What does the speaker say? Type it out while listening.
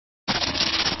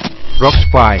Rocks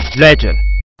by Legend.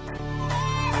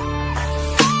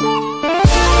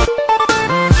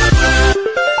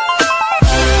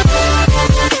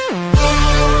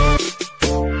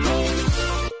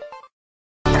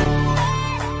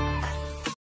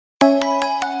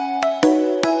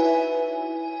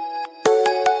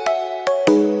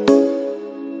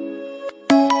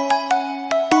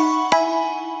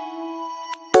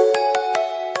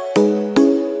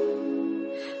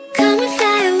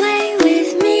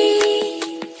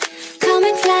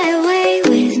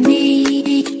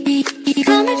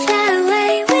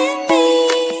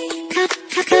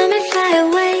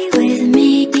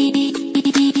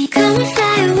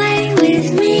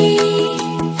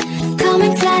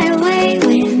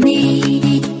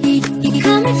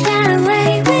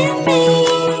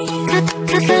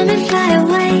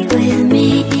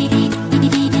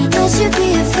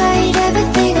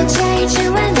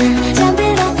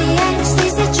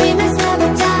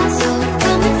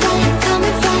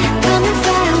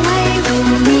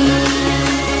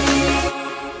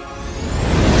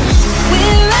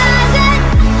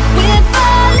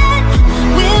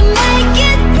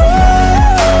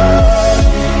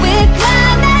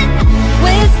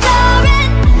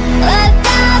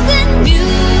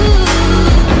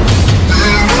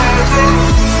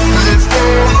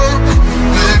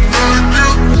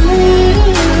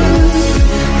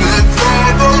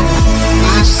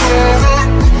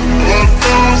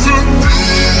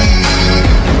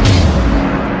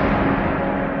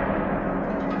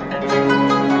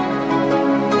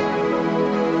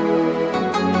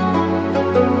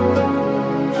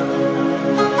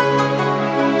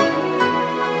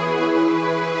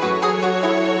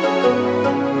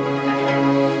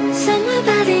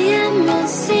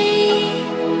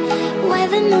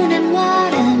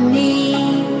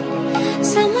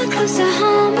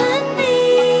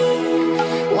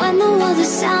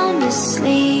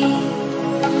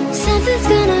 Something's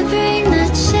gonna bring the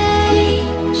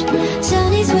change.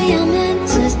 Journeys we are meant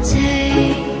to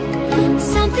take.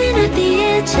 Something at the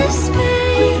edge of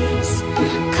space,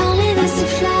 calling us to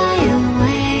fly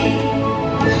away.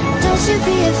 Don't you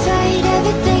be afraid,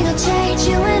 everything will change.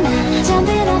 You and I,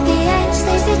 jumping off the edge.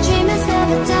 They say dreamers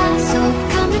never die. So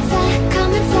come and fly,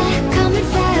 come and fly, come and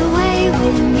fly away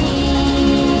with me.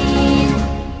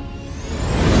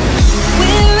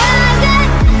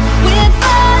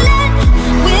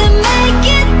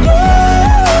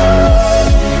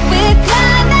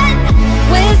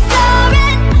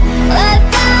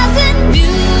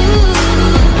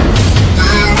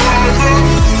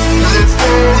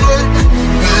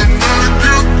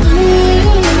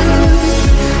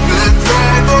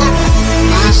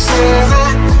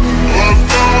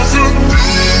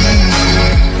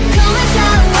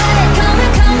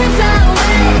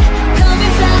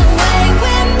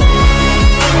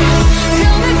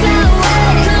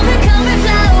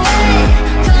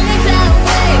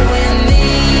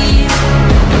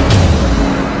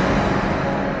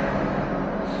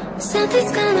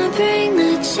 Something's gonna bring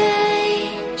the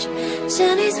change.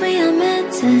 Journeys we are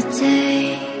meant to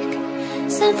take.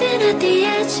 Something at the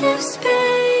edge of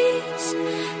space,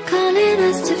 calling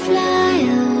us to fly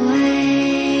away.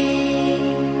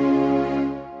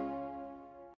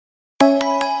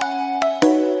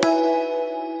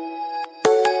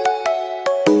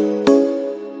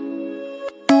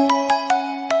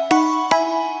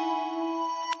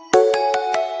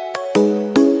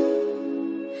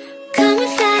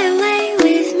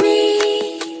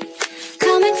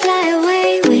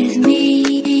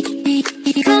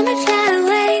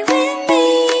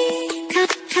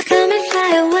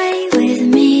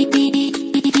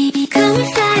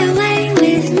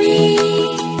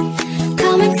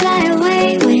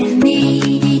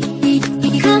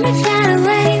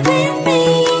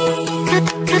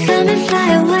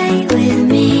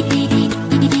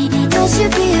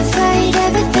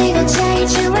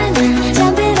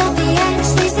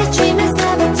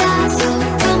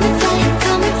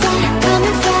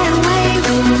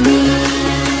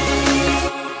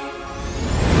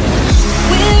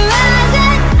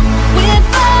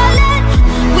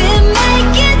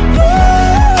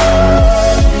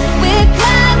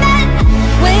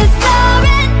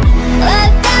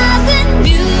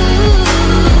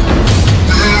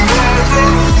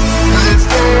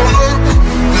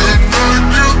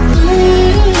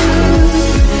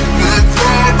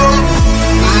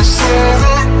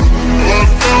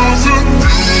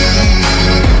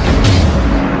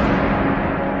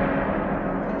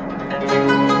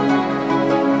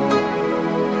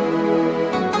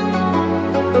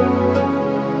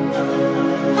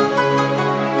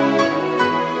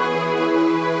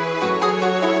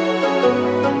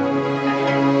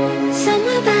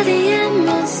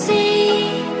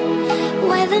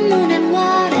 the moon and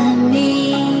water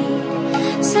meet,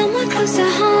 somewhere close to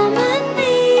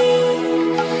harmony.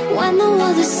 When the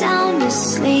world is sound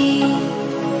asleep,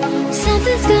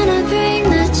 something's gonna bring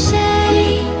the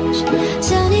change.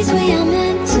 Journeys we are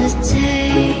meant to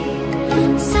take,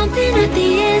 something at the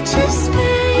edge of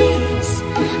space,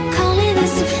 calling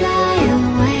us to fly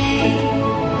away.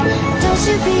 Don't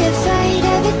you be afraid,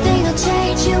 everything will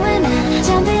change. You and I,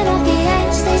 jumping off the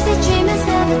edge. They say dreamers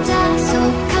never die, so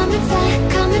come and fly,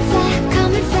 come and fly,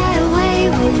 come and fly away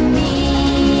with me.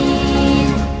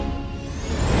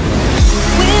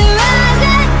 We're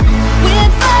rising,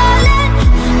 we're falling,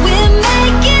 we're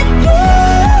making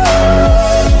through.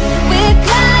 We're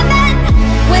climbing,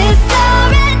 we're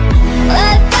soaring,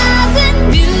 1,000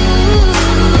 views.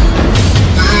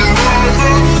 We're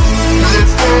rising, we're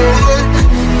falling,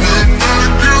 we're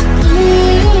making through.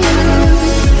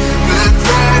 We're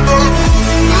climbing,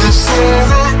 we're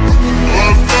soaring,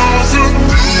 1,000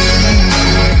 views.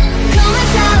 Come and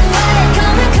fly away,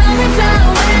 come and fly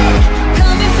away,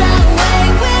 come and fly away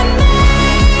with me.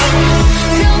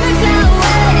 Come and fly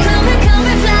away, come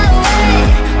and fly away,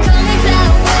 come and fly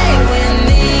away with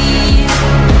me.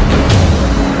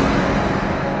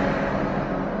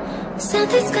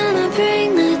 Something's gonna bring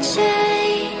the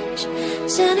change.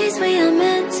 Journeys we are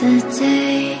meant to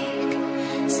take,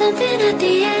 something at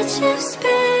the edge of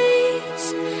space,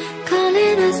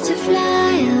 calling us to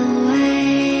fly away.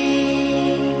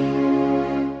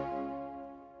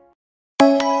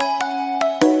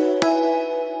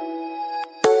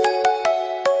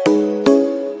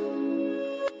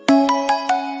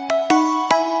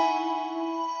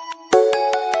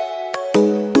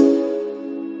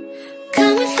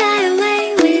 Come and fly away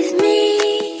with me.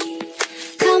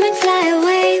 Come and fly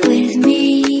away with me.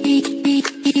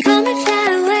 Come and fly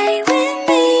away with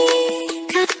me.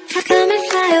 Come and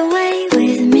fly away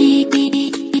with me.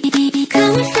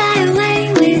 Come and fly away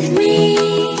with me.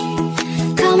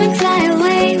 Come and fly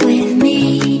away with me.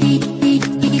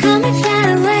 Come and fly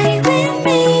away with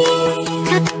me.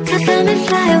 Come and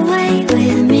fly away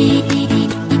with me.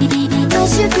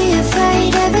 Don't you be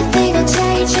afraid, everything will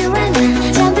change. You and I,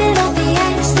 jumping off the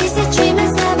edge. They say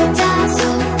dreamers never die, so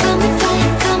come and fly,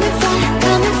 come and fly,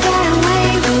 come and fly away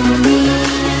with me.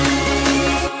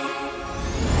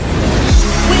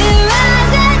 We're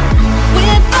rising,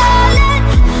 we're falling,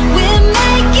 we're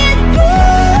making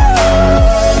through.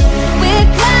 We're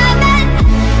climbing,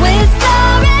 we're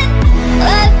soaring,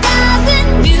 1,000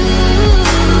 views.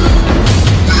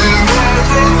 We're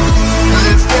rising,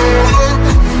 we're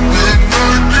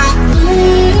falling, we're making through.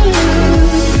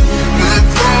 We're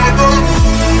climbing,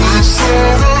 we're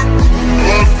soaring,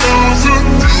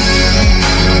 1,000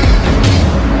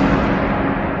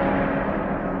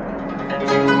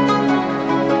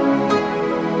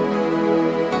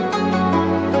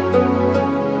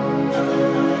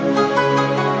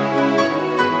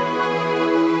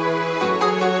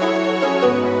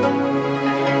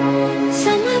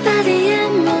 somewhere by the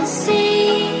emerald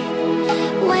sea,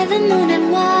 where the moon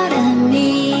and water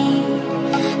meet,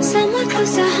 somewhere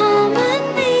close to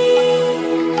harmony.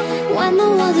 When the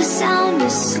world is sound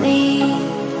asleep,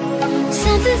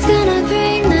 something's gonna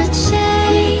bring the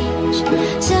change.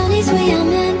 Journeys we are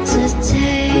meant to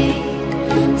take,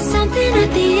 something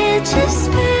at the edge of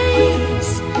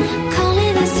space,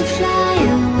 calling us to fly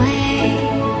away.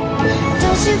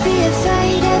 Don't you be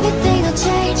afraid, everything will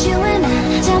change. You and I,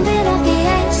 jumping off the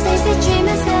edge. They say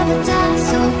dreamers never die,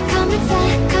 so come and fly,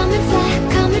 come and fly,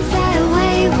 come and fly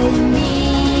away with me.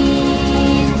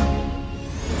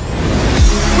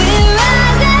 We're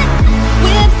rising,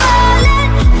 we're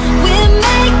falling, we're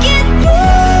making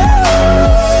through.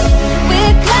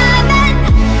 We're climbing,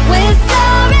 we're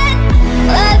soaring,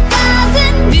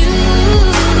 1,000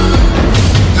 views.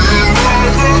 We're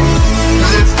rising,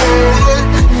 we're falling,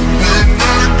 we're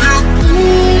making through.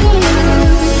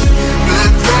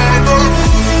 We're climbing,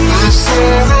 we're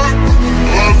soaring,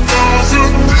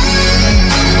 1,000 views.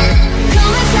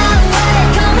 Come and fly away,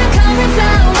 come and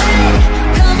fly away,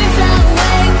 come and fly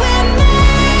away with me.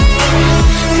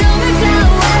 Come and fly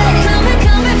away, come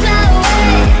and fly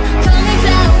away, come and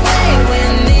fly away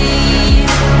with me.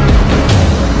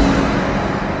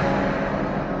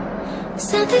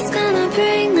 Something's gonna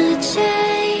bring the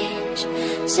change.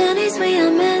 Journeys we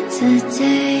are meant to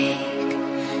take,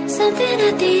 something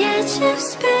at the edge of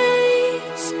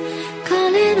space,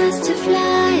 calling us to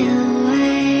fly away.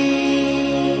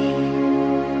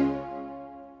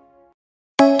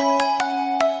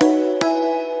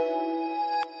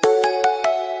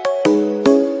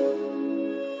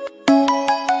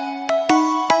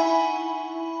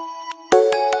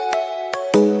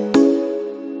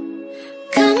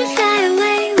 Come and fly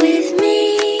away with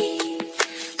me.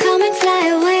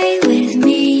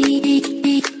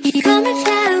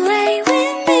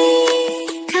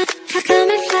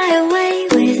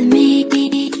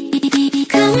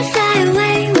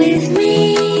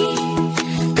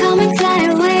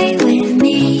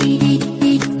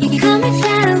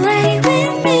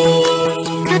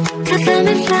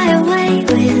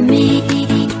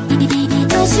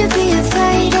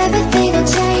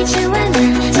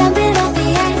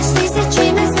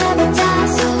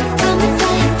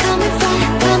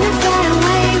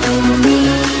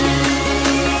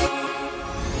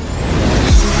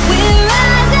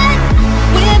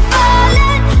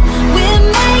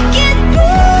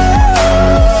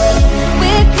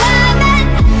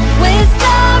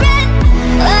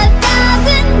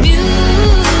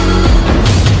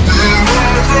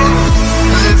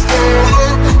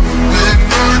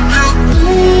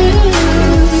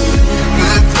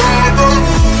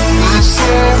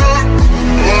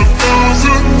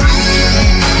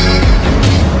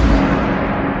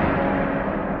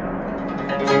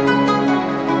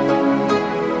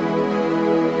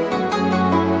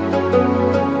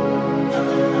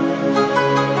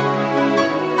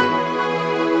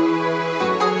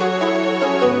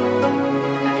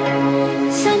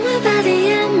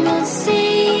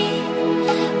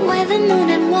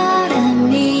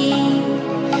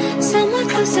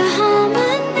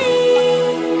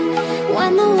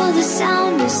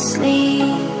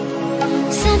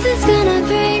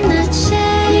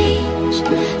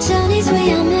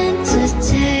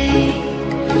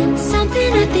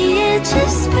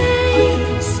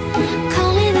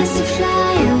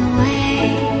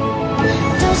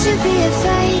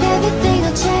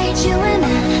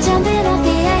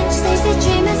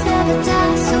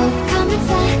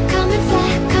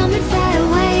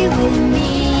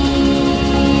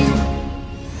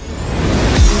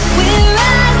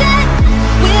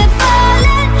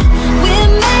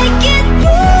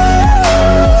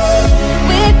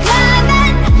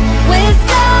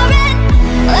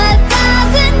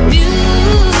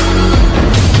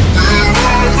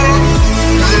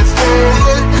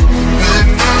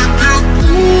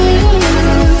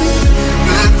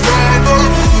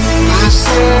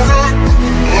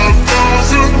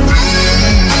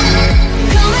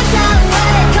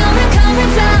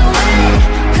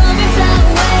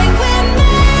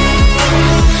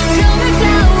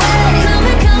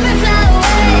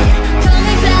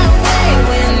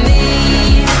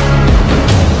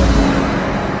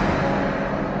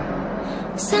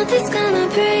 Something's gonna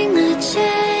bring the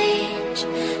change.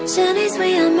 Journeys we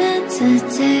are meant to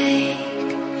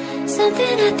take.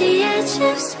 Something at the edge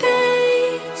of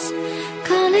space,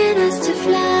 calling us to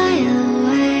fly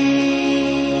away.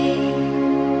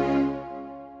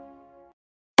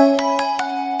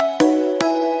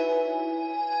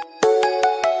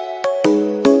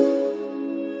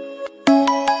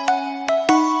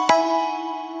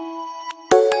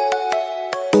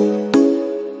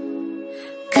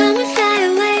 Come and fly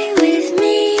away with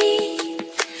me.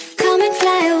 Come and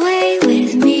fly away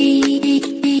with me.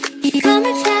 Come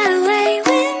and fly away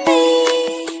with me.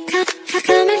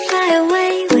 Come and fly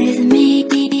away with me.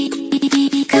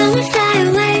 Come and fly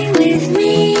away with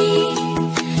me.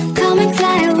 Come and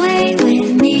fly away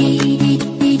with me.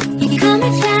 Come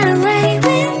and fly away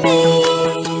with me.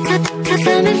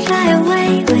 Come and fly away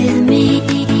with me.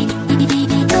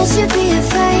 Don't you be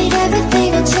afraid, everything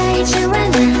will change. You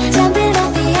and I, jumping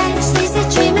off the edge. They say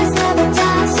dreamers never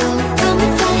die, so come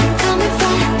and fly, come and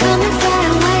fly, come and fly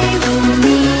away with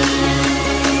me.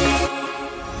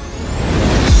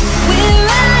 We're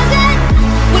rising,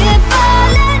 we're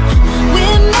falling,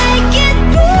 we're making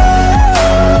through.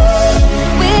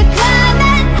 We're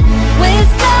climbing, we're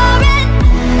soaring,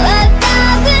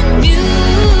 1,000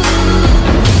 views.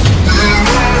 We're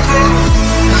rising,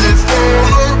 we're falling,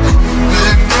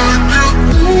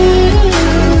 we're making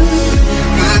through.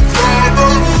 We're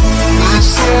climbing, we're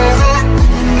soaring,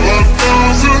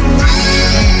 1,000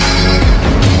 views.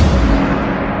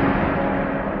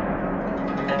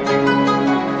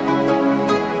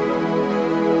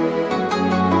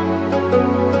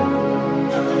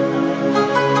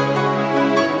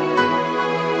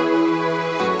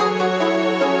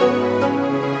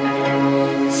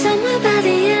 Somewhere by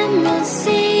the emerald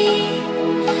sea,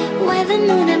 where the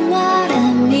moon and water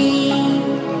meet.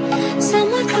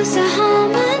 Somewhere close to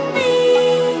harmony,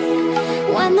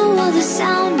 when the world is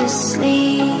sound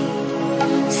asleep.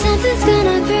 Something's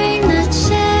gonna bring the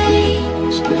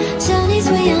change. Journeys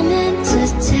we are meant to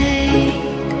take.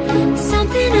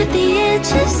 Something at the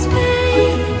edge of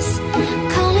space,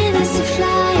 calling us to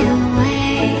fly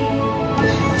away.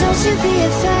 Don't you be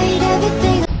afraid,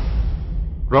 everything.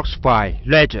 Rockspire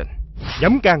Legend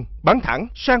nhắm căng bắn thẳng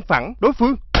sang phẳng đối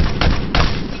phương.